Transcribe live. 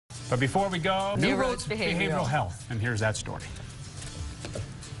But before we go, New Roads Behavioral Health. And here's that story.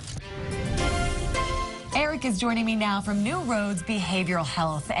 Eric is joining me now from New Roads Behavioral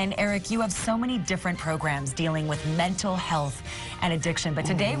Health. And Eric, you have so many different programs dealing with mental health and addiction. But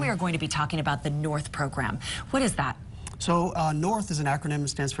today we are going to be talking about the North program. What is that? So NORTH is an acronym. It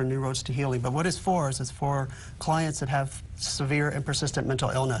stands for New Roads to Healing. But what it's for is it's for clients that have severe and persistent mental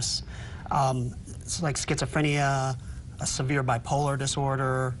illness. It's like schizophrenia, a severe bipolar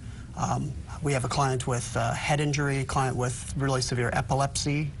disorder. We have a client with head injury, a client with really severe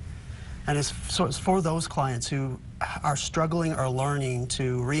epilepsy. And it's for those clients who are struggling or learning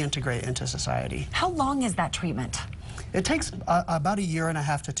to reintegrate into society. How long is that treatment? It takes about 1.5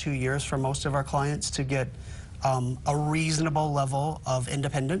 years to 2 years for most of our clients to get a reasonable level of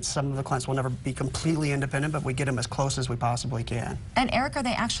independence. Some of the clients will never be completely independent, but we get them as close as we possibly can. And Eric, are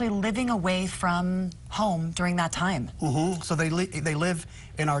they actually living away from home during that time? So they live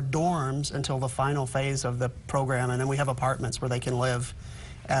in our dorms until the final phase of the program, and then we have apartments where they can live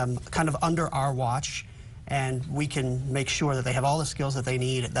kind of under our watch, and we can make sure that they have all the skills that they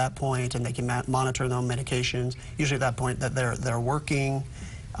need at that point, and they can monitor their own medications. Usually at that point that they're working,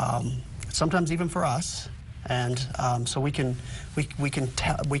 sometimes even for us. And so we can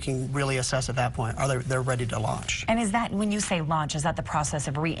really assess at that point, they're ready to launch. And is that, when you say launch, is that the process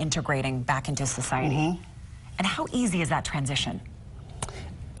of reintegrating back into society? And how easy is that transition?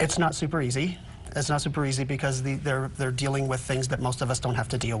 It's not super easy. It's not super easy because they're dealing with things that most of us don't have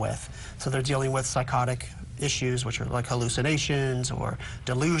to deal with. So they're dealing with psychotic issues, which are like hallucinations or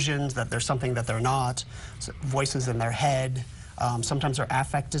delusions that there's something that they're not, voices in their head. Sometimes their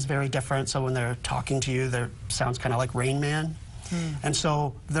affect is very different, so when they're talking to you, they sounds kind of like Rain Man. And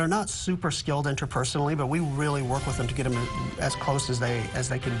so they're not super skilled interpersonally, but we really work with them to get them as close as they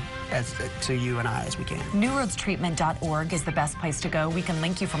can to you and I as we can. NewRoadsTreatment.org is the best place to go. We can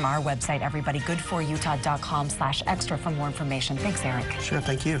link you from our website, everybody, Good4Utah.com/extra for more information. Thanks, Eric. Sure,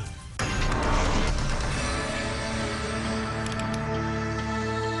 thank you.